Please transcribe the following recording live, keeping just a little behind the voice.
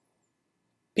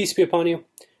Peace be upon you.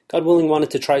 God willing, wanted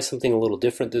to try something a little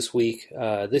different this week.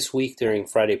 This week during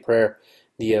Friday prayer,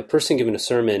 the person giving a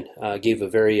sermon gave a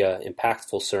very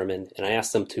impactful sermon, and I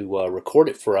asked them to record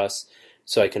it for us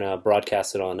so I can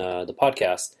broadcast it on the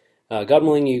podcast. God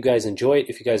willing, you guys enjoy it.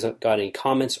 If you guys got any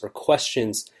comments or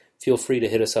questions, feel free to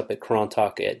hit us up at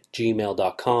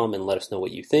qurantalk@gmail.com and let us know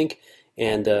what you think.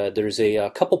 And there's a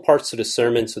couple parts to the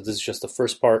sermon, so this is just the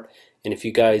first part. And if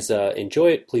you guys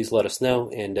enjoy it, please let us know,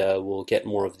 and we'll get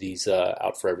more of these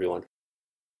out for everyone.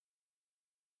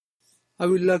 I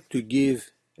would like to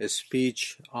give a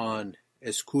speech on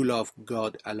a school of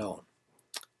God alone.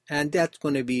 And that's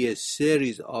going to be a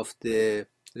series of the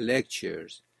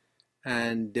lectures.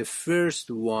 And the first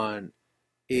one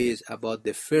is about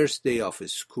the first day of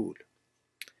school.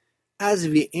 As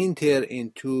we enter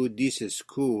into this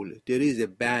school, there is a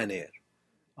banner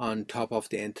on top of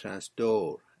the entrance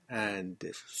door, and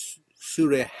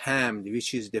Surah Hamd,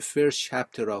 which is the first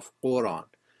chapter of Quran,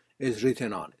 is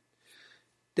written on it.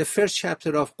 The first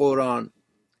chapter of Quran,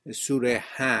 Surah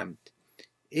Hamd,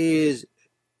 is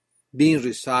being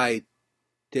recited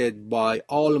by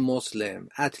all Muslims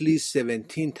at least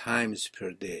 17 times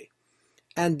per day.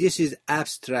 And this is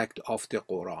abstract of the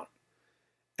Quran.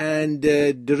 And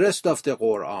the rest of the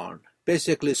Quran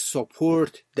basically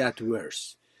support that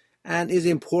verse. And it's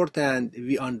important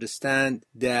we understand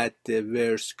that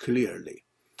verse clearly.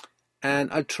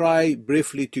 And I'll try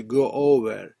briefly to go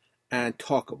over and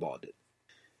talk about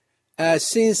it.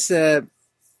 Since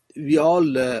we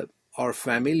all are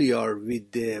familiar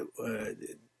with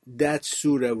that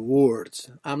surah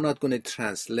words, I'm not going to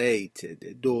translate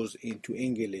those into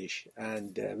English,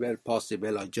 and where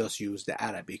possible I'll just use the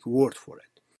Arabic word for it.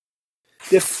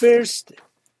 The first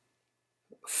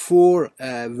four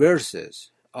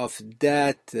verses of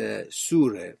that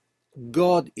surah,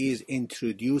 God is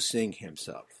introducing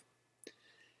himself.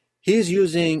 He's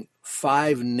using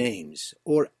 5 names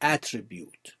or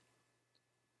attributes,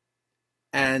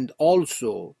 and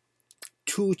also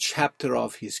 2 chapters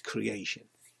of his creation.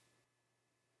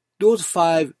 Those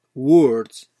 5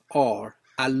 words are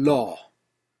Allah,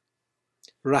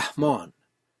 Rahman,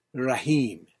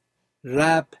 Rahim,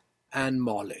 Rab, and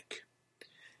Malik.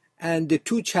 And the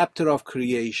 2 chapters of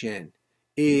creation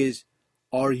is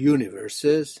our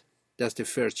universes. That's the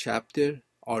first chapter,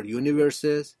 our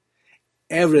universes,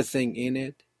 everything in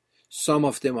it. Some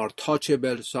of them are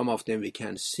touchable, some of them we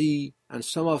can see, and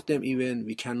some of them even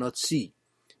we cannot see.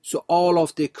 So all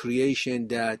of the creation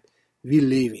that we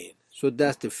live in. So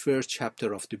that's the first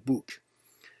chapter of the book.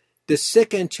 The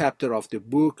second chapter of the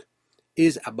book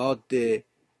is about the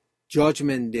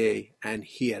Judgment Day and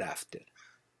hereafter.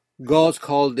 God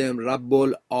called them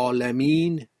Rabbul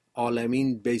Alameen.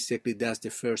 Alameen, basically that's the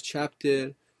first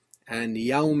chapter. And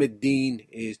Yawm ad-Din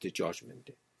is the Judgment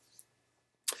Day.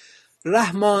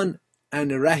 Rahman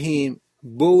and Rahim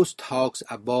both talks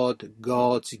about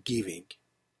God's giving.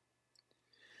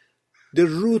 The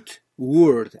root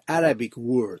word, Arabic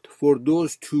word, for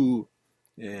those 2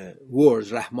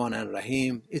 words, Rahman and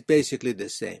Rahim, is basically the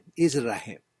same. It's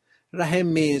Rahim.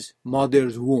 Rahim means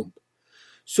mother's womb.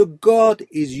 So God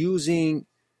is using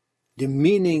the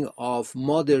meaning of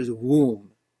mother's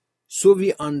womb so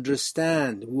we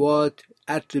understand what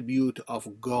attribute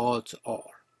of God's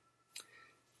are.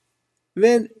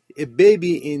 When a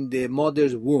baby in the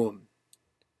mother's womb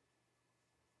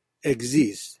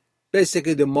exists,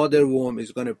 basically the mother womb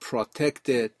is going to protect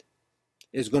it,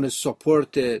 is going to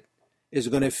support it, is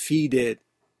going to feed it,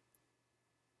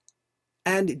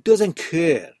 and it doesn't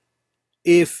care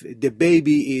if the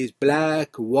baby is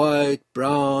black, white,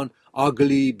 brown,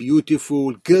 ugly,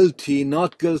 beautiful, guilty,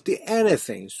 not guilty,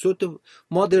 anything. So the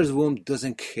mother's womb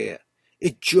doesn't care.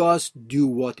 It just do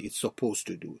what it's supposed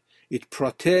to do. It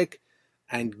protect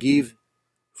and give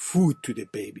food to the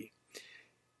baby.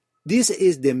 This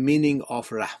is the meaning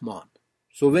of Rahman.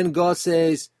 So when God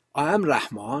says, I am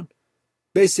Rahman,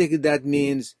 basically that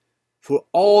means for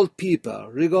all people,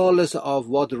 regardless of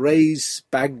what race,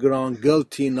 background,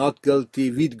 guilty, not guilty,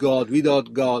 with God,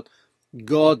 without God,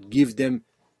 God gives them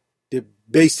the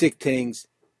basic things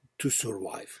to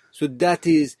survive. So that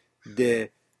is the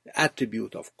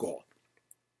attribute of God.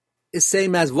 The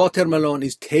same as watermelon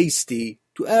is tasty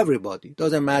to everybody.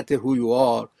 Doesn't matter who you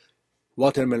are,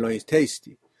 watermelon is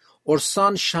tasty. Or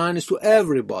sun shines to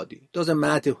everybody. Doesn't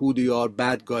matter who they are,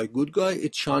 bad guy, good guy,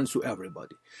 it shines to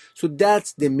everybody. So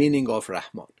that's the meaning of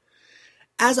Rahman.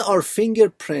 As our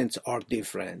fingerprints are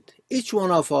different, each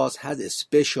one of us has a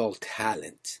special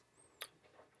talent.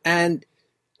 And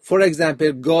for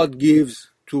example, God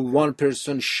gives to one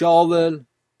person shovel,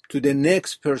 to the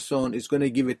next person is going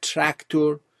to give a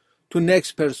tractor, to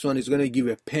next person is going to give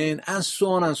a pen, and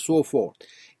so on and so forth.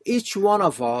 Each one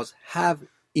of us have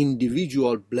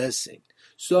individual blessing.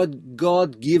 So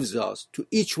God gives us, to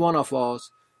each one of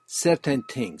us, certain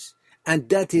things. And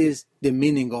that is the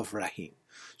meaning of Rahim.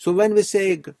 So when we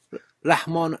say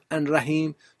Rahman and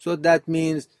Rahim, so that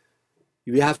means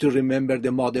we have to remember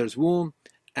the mother's womb,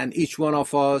 and each one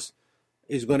of us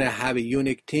is going to have a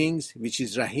unique things, which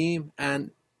is Rahim,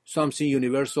 and something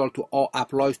universal to all,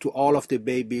 applies to all of the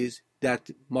babies that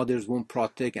mother's womb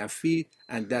protect and feed,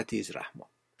 and that is Rahman.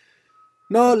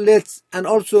 Now and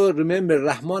also remember,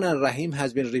 Rahman and Rahim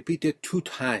has been repeated 2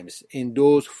 times in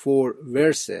those 4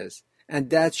 verses, and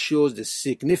that shows the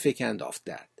significance of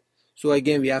that. So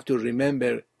again, we have to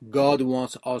remember, God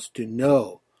wants us to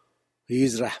know He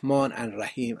is Rahman and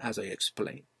Rahim, as I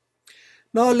explained.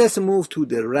 Now let's move to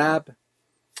the Rab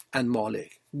and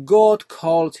Malik. God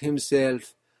calls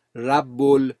Himself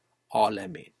Rabbul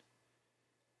Alamin.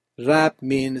 Rab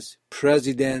means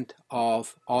President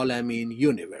of Alamin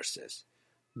universes.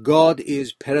 God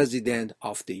is President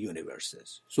of the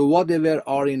universes. So whatever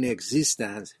are in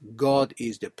existence, God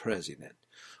is the President.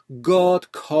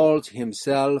 God calls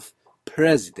Himself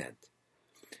President.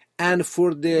 And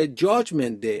for the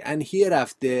judgment day and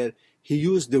hereafter, He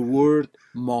used the word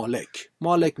Malik.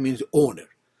 Malik means owner.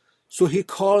 So He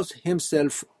calls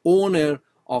Himself owner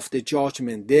of the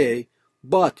judgment day,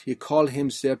 but He called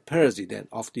Himself President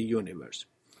of the universe.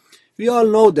 We all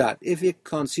know that if we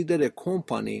consider a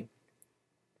company,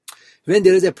 when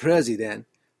there is a president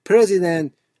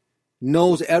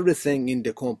knows everything in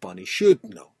the company, should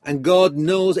know. And God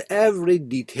knows every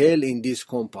detail in this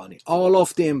company, all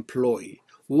of the employees,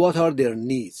 what are their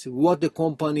needs, what the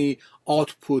company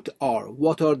output are,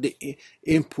 what are the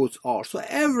inputs are. So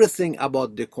everything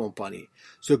about the company.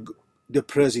 So the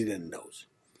president knows.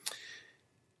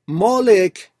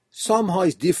 Malik somehow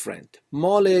is different.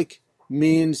 Malik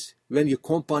means when your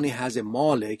company has a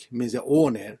Malik, means the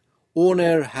owner.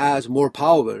 Owner has more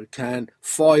power, can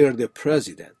fire the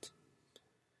president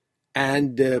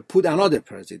and put another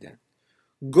president.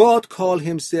 God called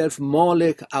Himself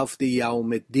Malik of the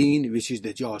Yawm-ud-Din, which is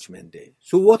the judgment day.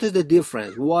 So what is the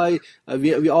difference? Why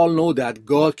we all know that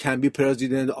God can be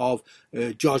president of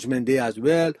judgment day as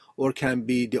well, or can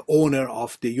be the owner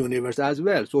of the universe as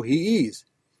well. So He is.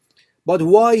 But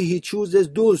why He chooses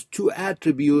those 2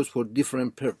 attributes for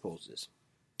different purposes?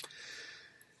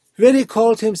 When He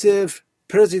calls Himself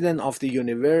President of the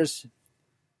universe,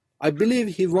 I believe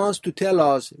He wants to tell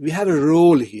us we have a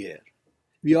role here.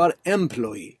 We are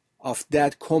employee of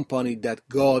that company that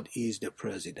God is the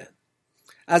President.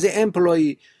 As an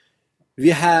employee, we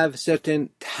have certain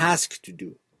tasks to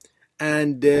do,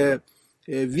 and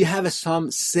we have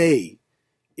some say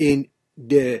in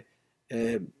the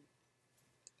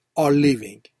our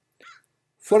living.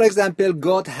 For example,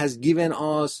 God has given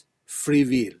us free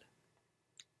will.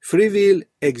 Free will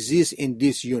exists in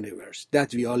this universe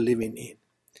that we are living in.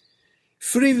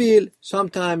 Free will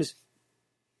sometimes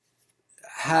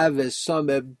have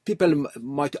some people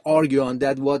might argue on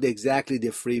that, what exactly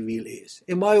the free will is.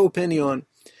 In my opinion,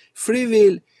 free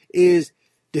will is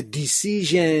the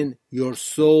decision your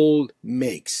soul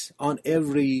makes on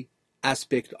every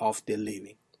aspect of the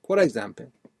living. For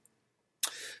example,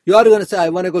 you are going to say, I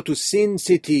want to go to Sin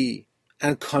City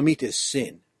and commit a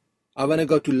sin. I want to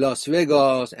go to Las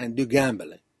Vegas and do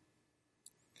gambling.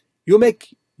 You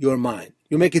make your mind.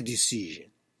 You make a decision.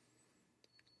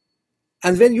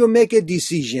 And when you make a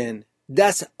decision,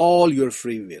 that's all your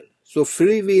free will. So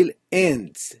free will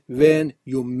ends when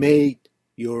you make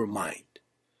your mind.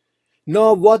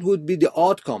 Now, what would be the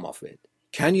outcome of it?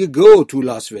 Can you go to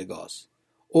Las Vegas?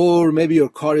 Or maybe your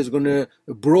car is going to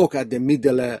break at the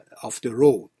middle of the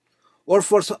road. Or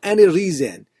for any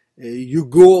reason, you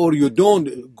go or you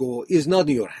don't go is not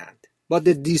in your hand. But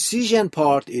the decision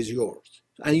part is yours.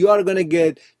 And you are going to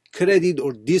get credit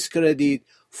or discredit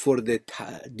for the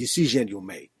decision you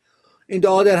made. On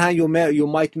the other hand, you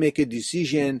might make a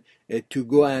decision to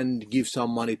go and give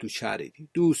some money to charity,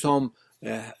 do some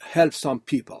help some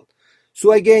people.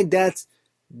 So again, that's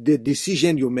the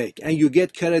decision you make, and you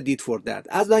get credit for that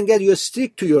as long as you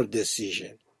stick to your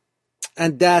decision.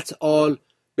 And that's all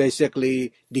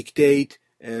basically dictate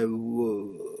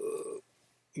your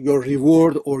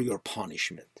reward or your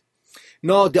punishment.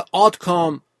 Now, the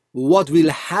outcome, what will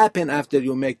happen after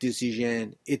you make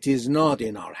decision, it is not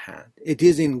in our hand. It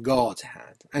is in God's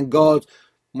hand. And God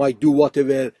might do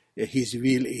whatever His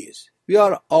will is. We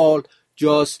are all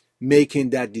just making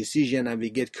that decision, and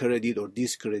we get credit or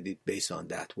discredit based on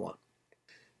that one.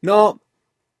 Now,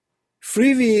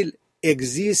 free will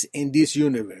exists in this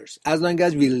universe. As long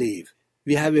as we live,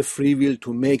 we have a free will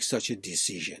to make such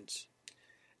decisions.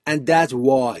 And that's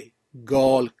why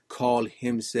God called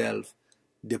Himself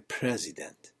the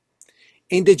president.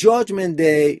 In the judgment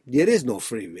day, there is no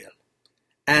free will.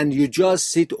 And you just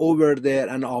sit over there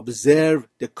and observe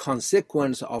the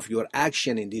consequence of your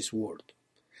action in this world.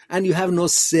 And you have no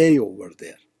say over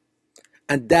there.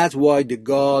 And that's why the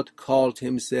God called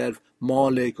himself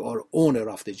Malik, or owner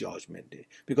of the judgment day.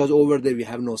 Because over there we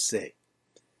have no say.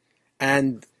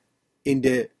 And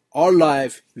in our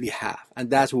life we have. And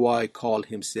that's why he called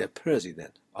himself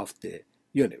president of the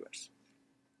universe.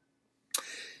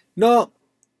 Now,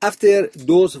 after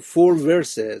those 4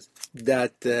 verses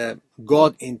that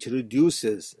God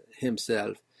introduces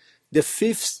himself, the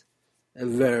 5th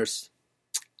verse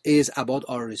is about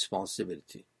our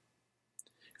responsibility.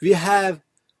 We have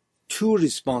 2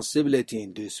 responsibilities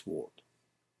in this world.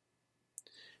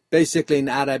 Basically in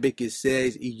Arabic it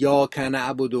says, إِيَّاكَ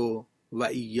نَعْبُدُ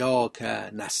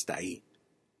وَإِيَّاكَ نَسْتَعِينُ.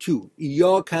 2.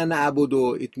 إِيَّاكَ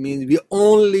نَعْبُدُ, it means we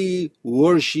only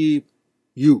worship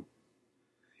you.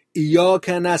 إِيَّاكَ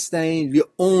نَسْتَعِينُ, we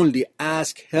only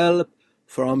ask help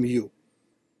from you.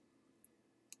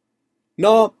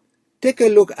 Now, take a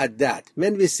look at that.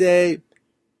 When we say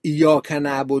إِيَّاكَ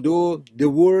نَعْبُدُ, the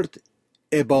word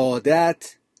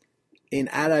ibadat in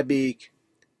Arabic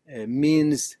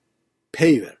means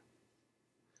paver.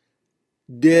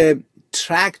 The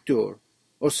tractor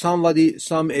or some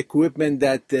equipment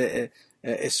that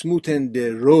smoothen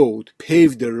the road,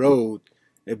 pave the road,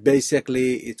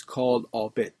 basically it's called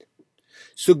abed.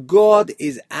 So God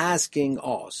is asking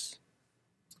us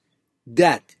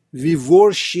that we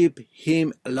worship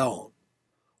him alone.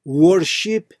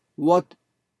 Worship, what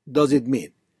does it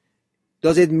mean?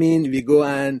 Does it mean we go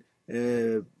and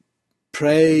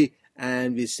pray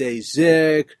and we say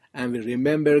zikr and we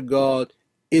remember God?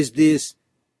 Is this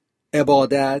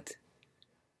ibadat?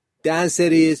 The answer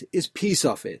is piece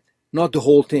of it, not the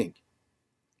whole thing.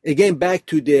 Again, back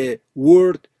to the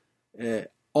word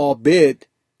abed,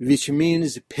 which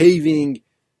means paving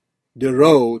the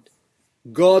road.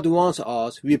 God wants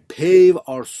us, we pave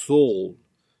our soul,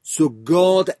 so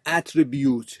God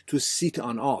attributes to sit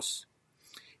on us.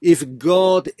 If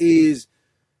God is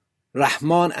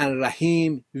Rahman and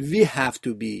Rahim, we have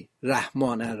to be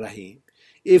Rahman and Rahim.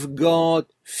 If God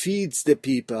feeds the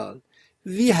people,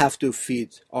 we have to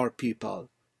feed our people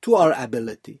to our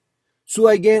ability. So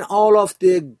again, all of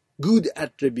the good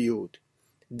attribute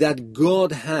that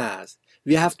God has,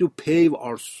 we have to pave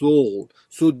our soul.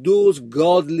 So those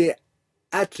godly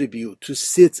attribute to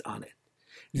sit on it.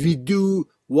 We do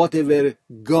whatever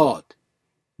God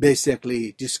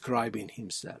basically describing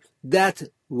himself. That's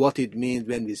what it means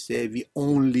when we say we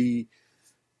only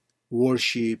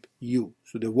worship you.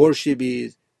 So the worship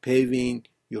is paving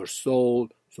your soul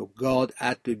so God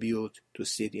attributes to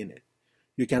sit in it.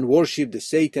 You can worship the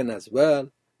Satan as well,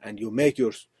 and you make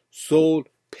your soul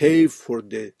pave for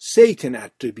the Satan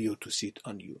attribute to sit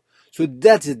on you. So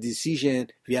that's a decision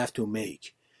we have to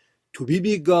make, to be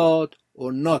with God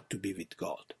or not to be with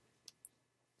God.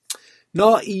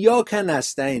 Now, إِيَّاكَ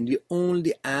نَسْتَعِينُ, we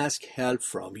only ask help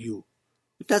from you.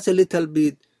 That's a little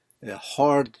bit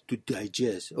hard to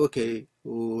digest. Okay,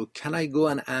 can I go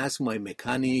and ask my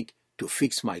mechanic to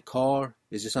fix my car?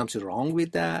 Is there something wrong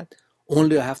with that?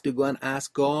 Only I have to go and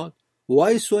ask God?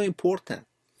 Why is it so important?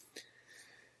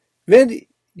 When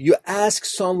you ask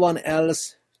someone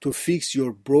else to fix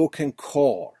your broken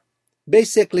car,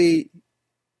 basically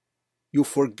you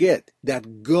forget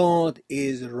that God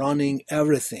is running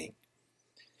everything.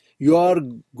 You are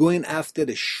going after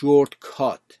a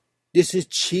shortcut. This is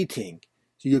cheating.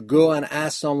 So you go and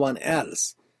ask someone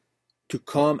else to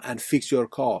come and fix your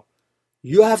car.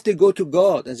 You have to go to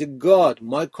God and say, God,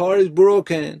 my car is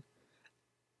broken,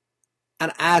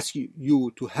 and ask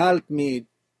you to help me,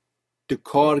 the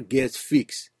car gets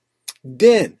fixed.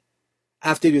 Then,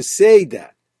 after you say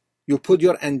that, you put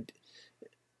your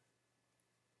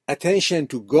attention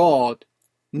to God.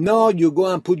 Now you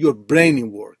go and put your brain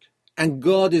in work. And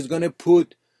God is going to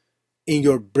put in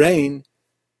your brain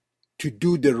to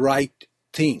do the right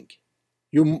thing.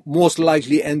 You most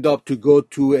likely end up to go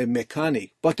to a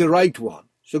mechanic, but the right one.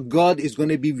 So God is going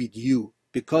to be with you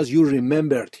because you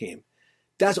remembered him.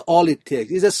 That's all it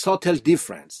takes. It's a subtle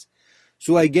difference.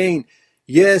 So again,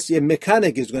 yes, a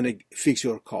mechanic is going to fix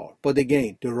your car, but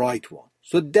again, the right one.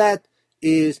 So that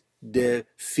is the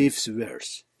 5th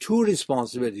verse. 2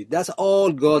 responsibility. That's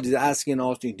all God is asking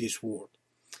us in this world.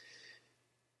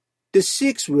 The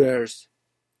 6th verse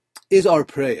is our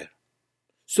prayer.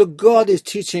 So God is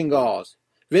teaching us,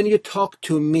 when you talk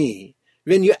to me,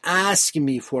 when you ask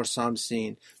me for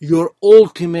something, your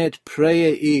ultimate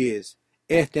prayer is,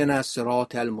 اهدنا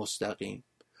الصراط المستقيم.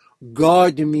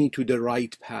 Guide me to the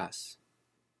right path.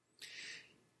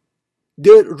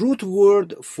 The root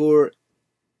word for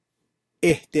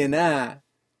Ehtena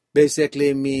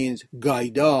basically means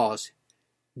guide us.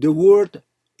 The word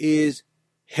is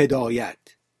hidayat,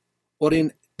 or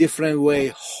in different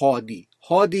way, hadi.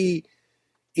 Hadi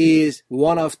is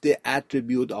one of the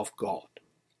attributes of God.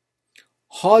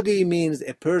 Hadi means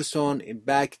a person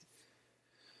back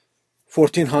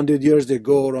 1400 years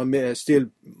ago, or still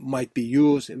might be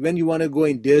used. When you want to go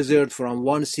in desert from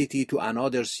one city to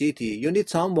another city, you need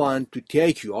someone to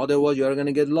take you, otherwise you are going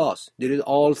to get lost. There is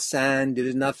all sand, there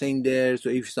is nothing there, so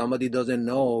if somebody doesn't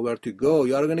know where to go,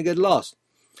 you are going to get lost.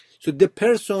 So the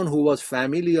person who was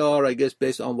familiar, I guess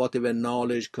based on whatever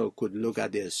knowledge, could look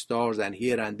at the stars and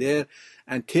here and there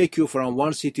and take you from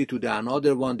one city to the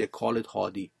another one, they call it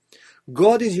Hadi.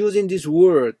 God is using this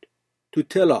word to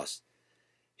tell us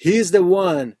He is the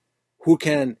one who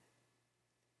can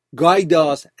guide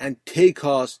us and take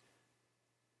us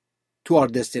to our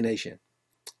destination.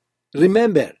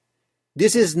 Remember,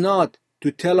 this is not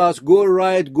to tell us go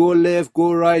right, go left,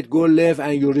 go right, go left,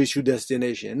 and you reach your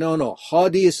destination. No.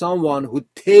 Hadi is someone who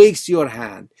takes your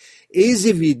hand, is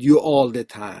with you all the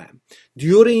time.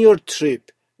 During your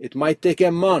trip, it might take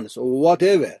a month or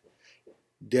whatever.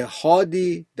 The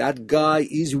Hadi, that guy,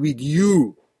 is with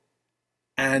you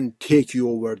and take you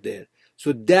over there.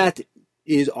 So that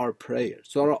is our prayer.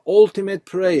 So our ultimate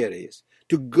prayer is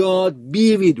to God,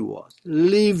 be with us,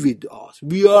 live with us,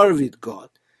 we are with God.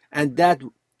 And that's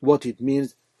what it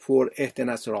means for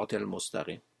Ihdina Sirat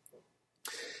al-Mustaqim.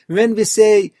 When we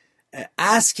say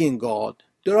asking God,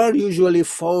 there are usually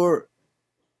 4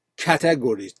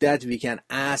 categories that we can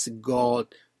ask God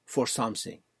for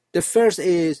something. The first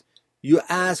is you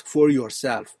ask for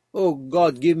yourself. Oh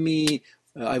God, give me,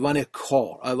 I want a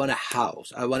car, I want a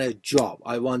house, I want a job,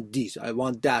 I want this, I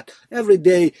want that. Every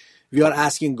day we are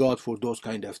asking God for those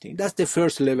kind of things. That's the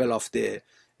first level of the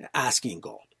asking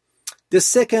God. The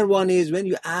second one is when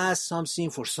you ask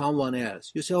something for someone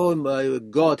else. You say, oh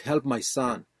God, help my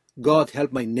son. God,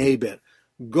 help my neighbor.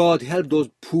 God, help those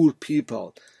poor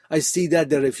people. I see that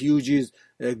the refugees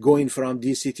going from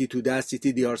this city to that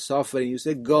city, they are suffering. You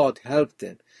say, God, help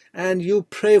them. And you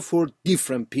pray for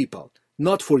different people,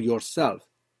 not for yourself.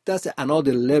 That's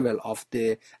another level of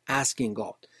the asking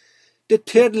God. The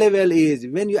third level is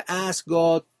when you ask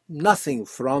God nothing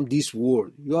from this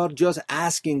world. You are just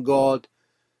asking God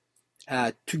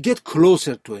to get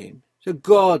closer to Him. So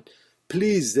God,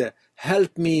 please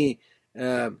help me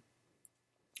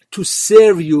to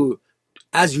serve you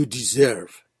as you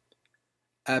deserve.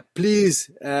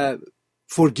 Please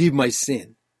forgive my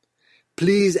sin.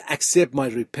 Please accept my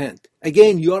repent.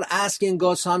 Again, you are asking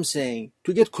God something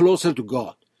to get closer to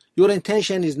God. Your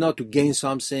intention is not to gain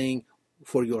something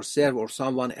for yourself or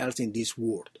someone else in this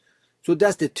world. So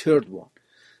that's the third one.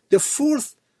 The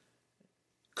fourth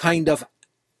kind of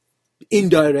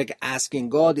indirect asking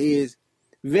God is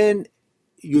when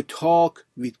you talk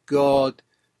with God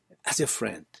as a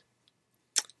friend.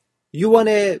 You want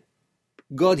to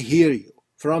God hear you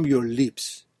from your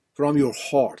lips, from your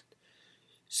heart.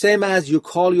 Same as you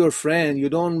call your friend, you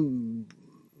don't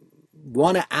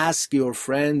want to ask your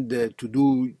friend to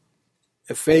do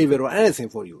a favor or anything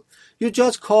for you. You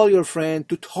just call your friend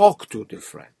to talk to the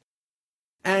friend.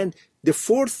 And the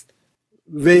fourth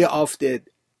way of the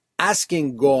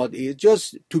asking God is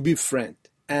just to be friend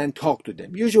and talk to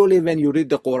them. Usually when you read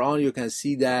the Quran, you can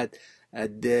see that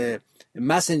the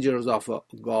messengers of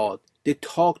God, they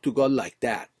talk to God like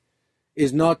that.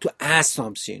 It's not to ask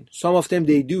something. Some of them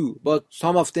they do, but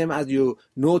some of them, as you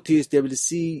notice, they will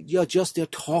see they're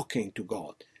talking to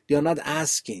God. They are not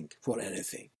asking for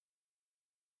anything.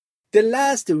 The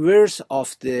last verse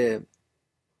of the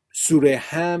Surah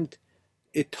Hamd,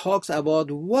 it talks about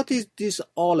what is this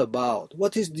all about?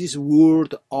 What is this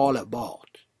world all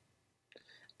about?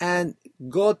 And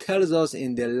God tells us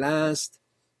in the last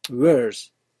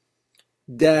verse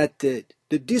that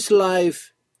this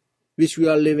life which we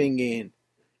are living in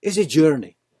is a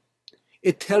journey.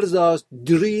 It tells us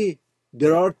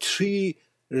there are 3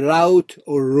 routes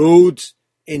or roads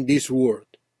in this world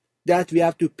that we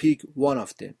have to pick one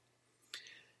of them.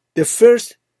 The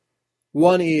first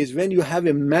one is when you have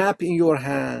a map in your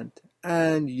hand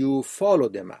and you follow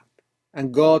the map.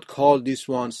 And God called this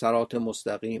one Sirat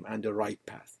al-Mustaqim and the right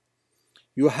path.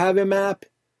 You have a map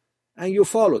and you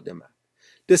follow the map.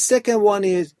 The second one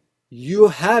is you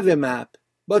have a map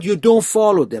but you don't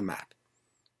follow the map.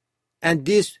 And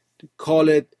this, call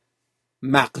it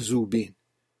Maqzubin.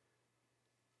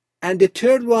 And the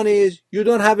third one is you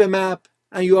don't have a map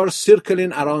and you are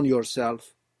circling around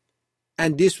yourself.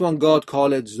 And this one God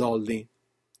called it Zaldin.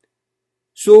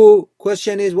 So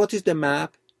question is, what is the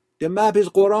map? The map is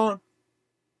Quran.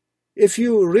 If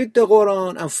you read the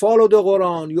Quran and follow the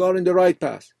Quran, you are in the right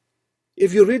path.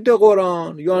 If you read the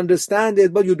Quran, you understand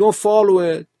it, but you don't follow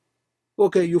it,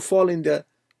 okay, you fall in the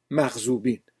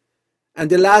maghzubin. And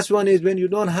the last one is when you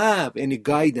don't have any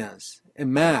guidance, a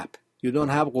map, you don't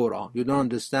have Quran, you don't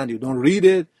understand, you don't read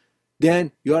it,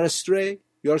 then you are astray,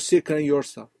 you are sick in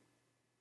yourself.